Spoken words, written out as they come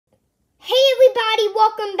everybody,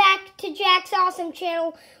 welcome back to Jack's Awesome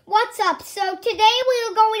Channel. What's up? So today we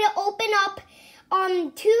are going to open up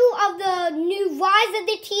 2 of the new Rise of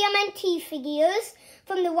the TMNT figures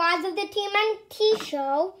from the Rise of the TMNT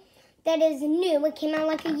show that is new. It came out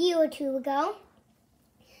like a year or 2 ago.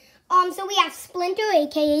 So we have Splinter,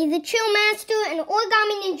 aka the Chill Master, and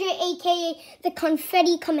Origami Ninja, aka the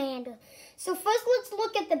Confetti Commander. So first let's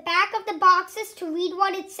look at the back of the boxes to read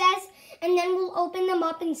what it says, and then we'll open them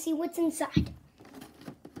up and see what's inside.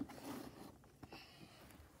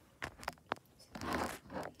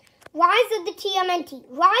 Rise of the TMNT.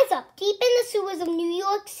 Rise up. Deep in the sewers of New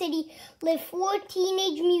York City live 4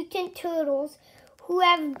 teenage mutant turtles who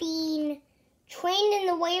have been trained in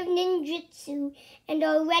the way of ninjutsu and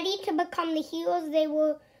are ready to become the heroes they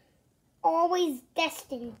were always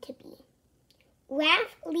destined to be.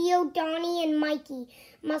 Raph, Leo, Donnie, and Mikey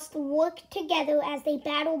must work together as they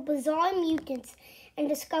battle bizarre mutants and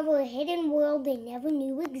discover a hidden world they never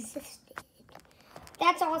knew existed.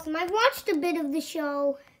 That's awesome. I've watched a bit of the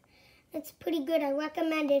show. It's pretty good. I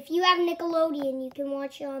recommend it. If you have Nickelodeon, you can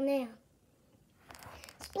watch it on there.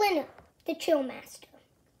 Splinter, the Chill Master.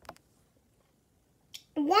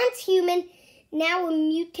 Once human, now a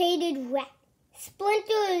mutated rat.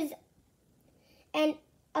 Splinter is an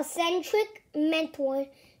eccentric mentor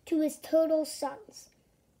to his turtle sons,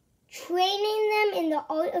 training them in the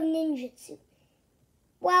art of ninjutsu.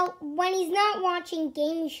 Well, when he's not watching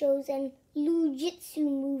game shows and Lujitsu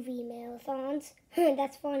movie marathons,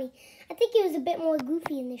 that's funny. I think he was a bit more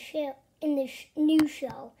goofy in the show, new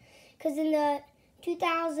show, because in the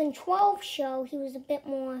 2012 show he was a bit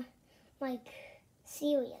more like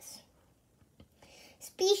serious.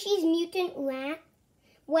 Species mutant rat.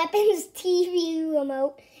 Weapons, TV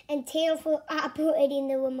remote, and tail for operating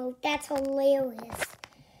the remote. That's hilarious.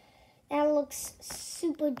 That looks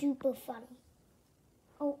super duper funny.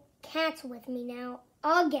 Oh, cat's with me now.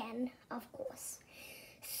 Again, of course.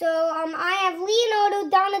 So, I have Leonardo,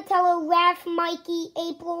 Donatello, Raph, Mikey,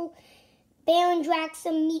 April, Baron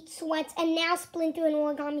Draxa, Meat Sweats, and now Splinter and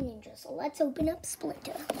Origami Ninja. So let's open up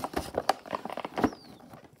Splinter.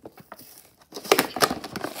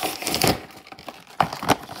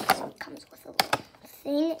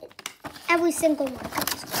 Thing. Every single one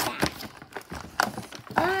comes with that.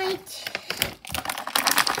 Alright.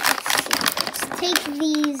 Let's take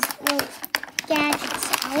these little gadgets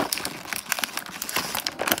out.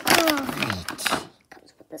 Alright.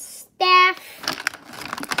 Comes with the staff.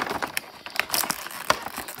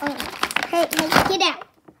 Alright. Hey, get out.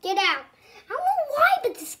 Get out. I don't know why,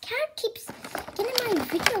 but this cat keeps getting my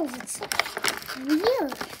videos. It's so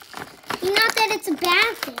weird. Not that it's a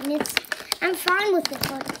bad thing. I'm fine with it,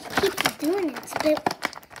 but it keeps doing it. It's a bit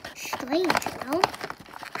strange, you know?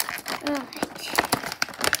 Alright.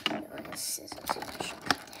 Scissors.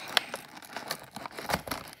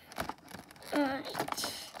 Alright.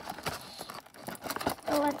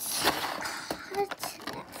 Let's cut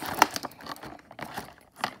that.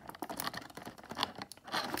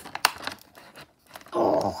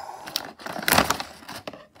 Oh.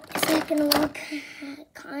 Is that gonna look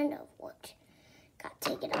kind of what? Gotta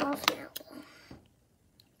take it off now.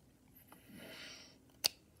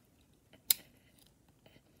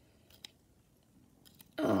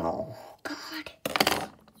 Oh, God.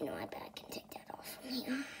 You know, I bet I can take that off from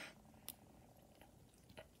here.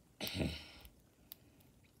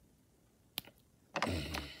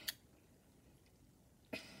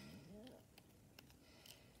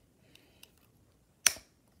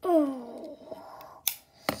 Oh,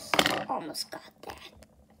 almost got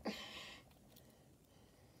that.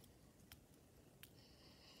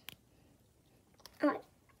 Alright,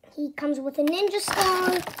 he comes with a ninja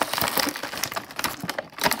star.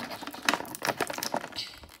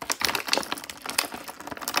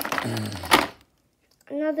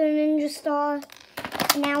 Another ninja star.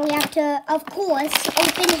 Now we have to, of course,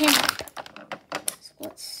 open him up. So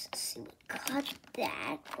let's see, we cut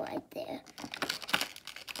that right there.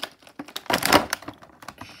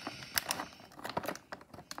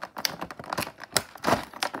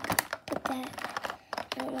 Put that,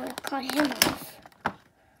 I don't want to cut him off.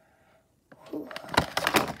 Whew.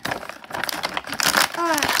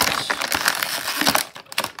 Alright.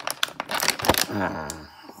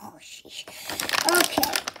 Oh, sheesh.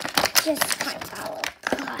 Okay, just kind of our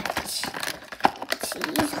cut. See,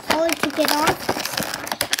 it's hard to get off.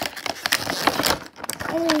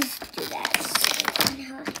 Always do that.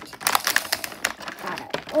 Gotta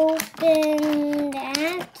open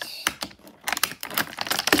that.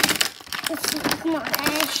 Let's see, come on,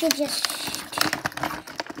 I should just...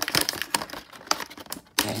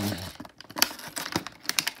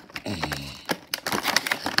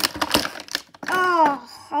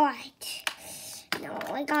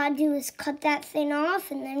 I gotta do is cut that thing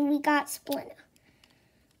off, and then we got Splinter.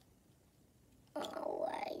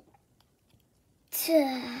 Alright.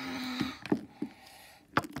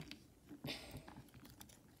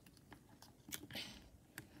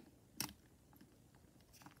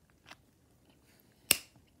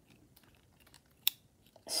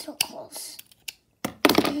 So close.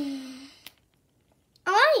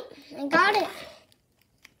 Alright, I got it.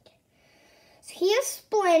 So here's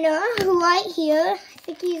Splinter, right here. I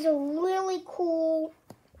think he's a really cool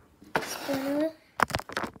Splinter.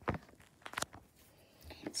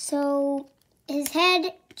 So his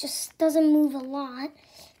head just doesn't move a lot.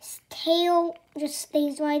 His tail just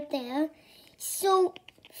stays right there. He's so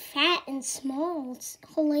fat and small. It's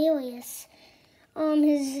hilarious.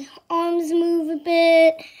 His arms move a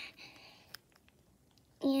bit.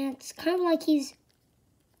 Yeah, it's kind of like he's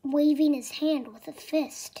waving his hand with a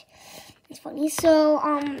fist. It's funny. So,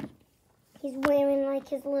 he's wearing like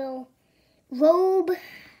his little robe,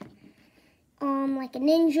 like a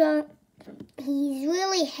ninja. He's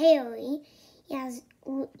really hairy. He has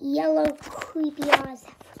yellow, creepy eyes.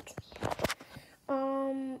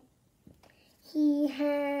 He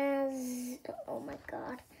has, oh my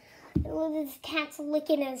god. This cat's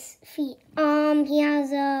licking his feet. He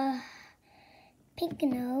has a pink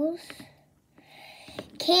nose.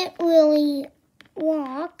 Can't really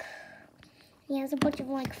walk. He has a bunch of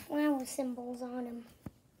like flower symbols on him.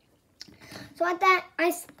 So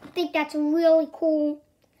I think that's a really cool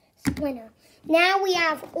Splinter. Now we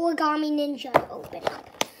have Origami Ninja to open up.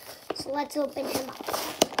 So let's open him up.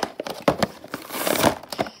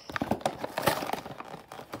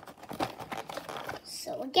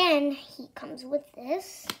 So again, he comes with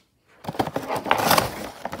this.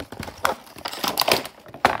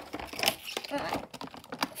 Alright.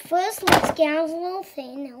 First, let's get out his little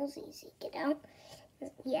thing. That was easy to get out.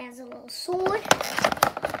 He has a little sword.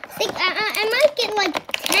 I might get like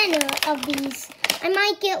 10 of these. I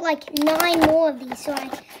might get like 9 more of these, so I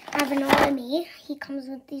have an army. He comes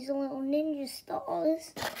with these little ninja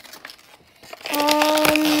stars.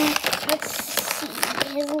 Let's see,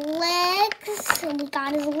 his legs. We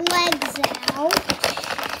got his legs out.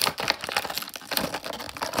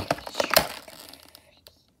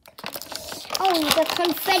 Oh, he's a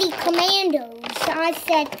confetti commandos. I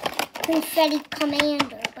said confetti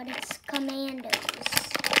commander, but it's commandos.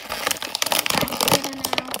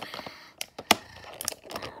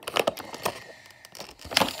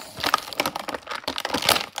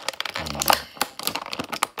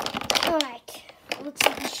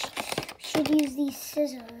 Use these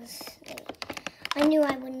scissors. I knew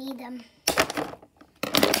I would need them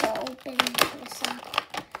to open this up.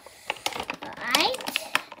 Alright,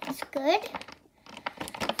 that's good.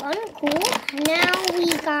 Fun, cool. Now we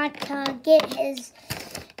got to get his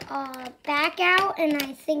back out, and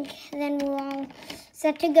I think then we're all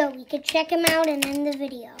set to go. We could check him out and end the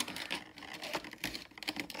video.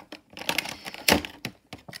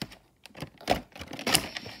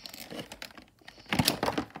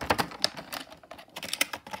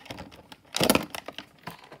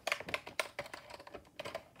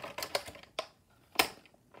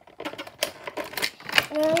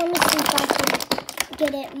 Let me see if I can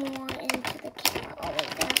get it more into the camera. Oh, wait,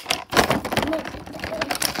 there. Might be better.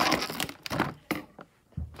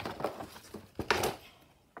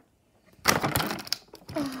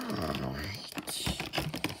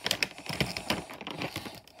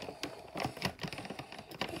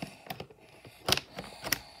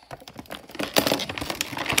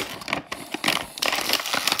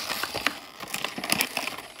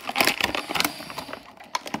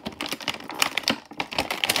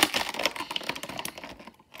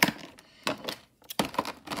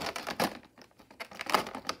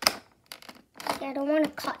 I don't want to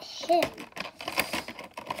cut him.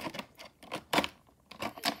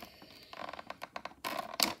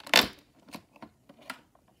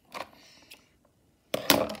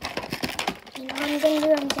 You know what I'm going to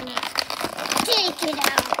do? I'm going to take it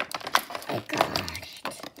out. I got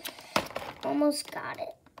it. Almost got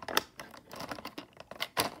it.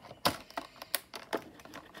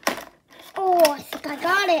 Oh, I think I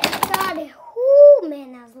got it. I got it. Whoo,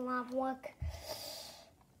 man, that was a lot of work.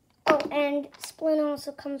 Oh, and Splinter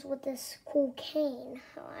also comes with this cool cane,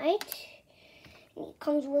 alright? And he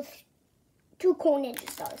comes with 2 cool ninja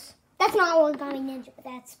stars. That's not Origami Ninja, but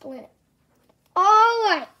that's Splinter.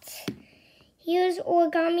 Alright, here's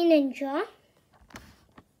Origami Ninja.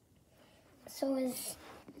 So his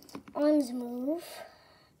arms move,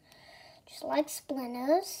 just like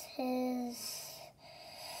Splinter's.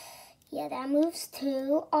 Yeah, that moves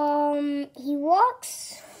too. He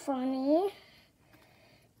walks funny.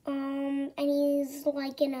 And he's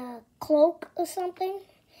like in a cloak or something.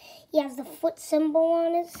 He has the foot symbol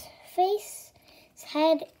on his face. His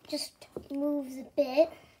head just moves a bit,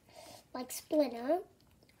 like Splinter.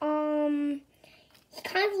 He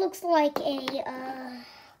kind of looks like a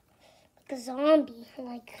zombie,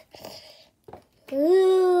 like,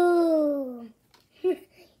 ooh.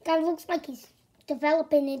 Kind of looks like he's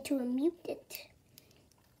developing into a mutant.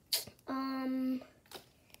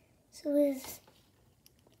 So his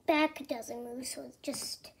back doesn't move, so it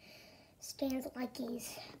just stands like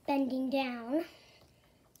he's bending down.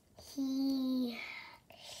 He's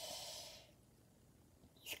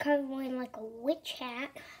kind of wearing like a witch hat.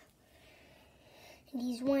 And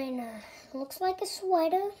he's wearing looks like a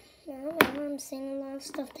sweater. I don't know, I'm seeing a lot of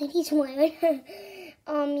stuff that he's wearing.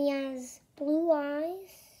 He has blue eyes.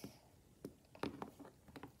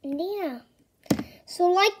 And yeah. So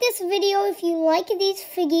like this video if you like these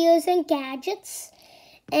figures and gadgets.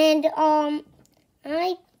 And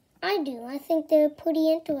I do. I think they're pretty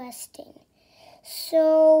interesting.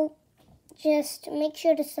 So just make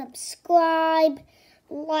sure to subscribe,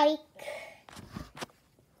 like,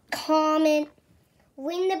 comment,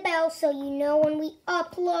 ring the bell so you know when we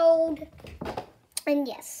upload. And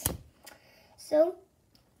yes. So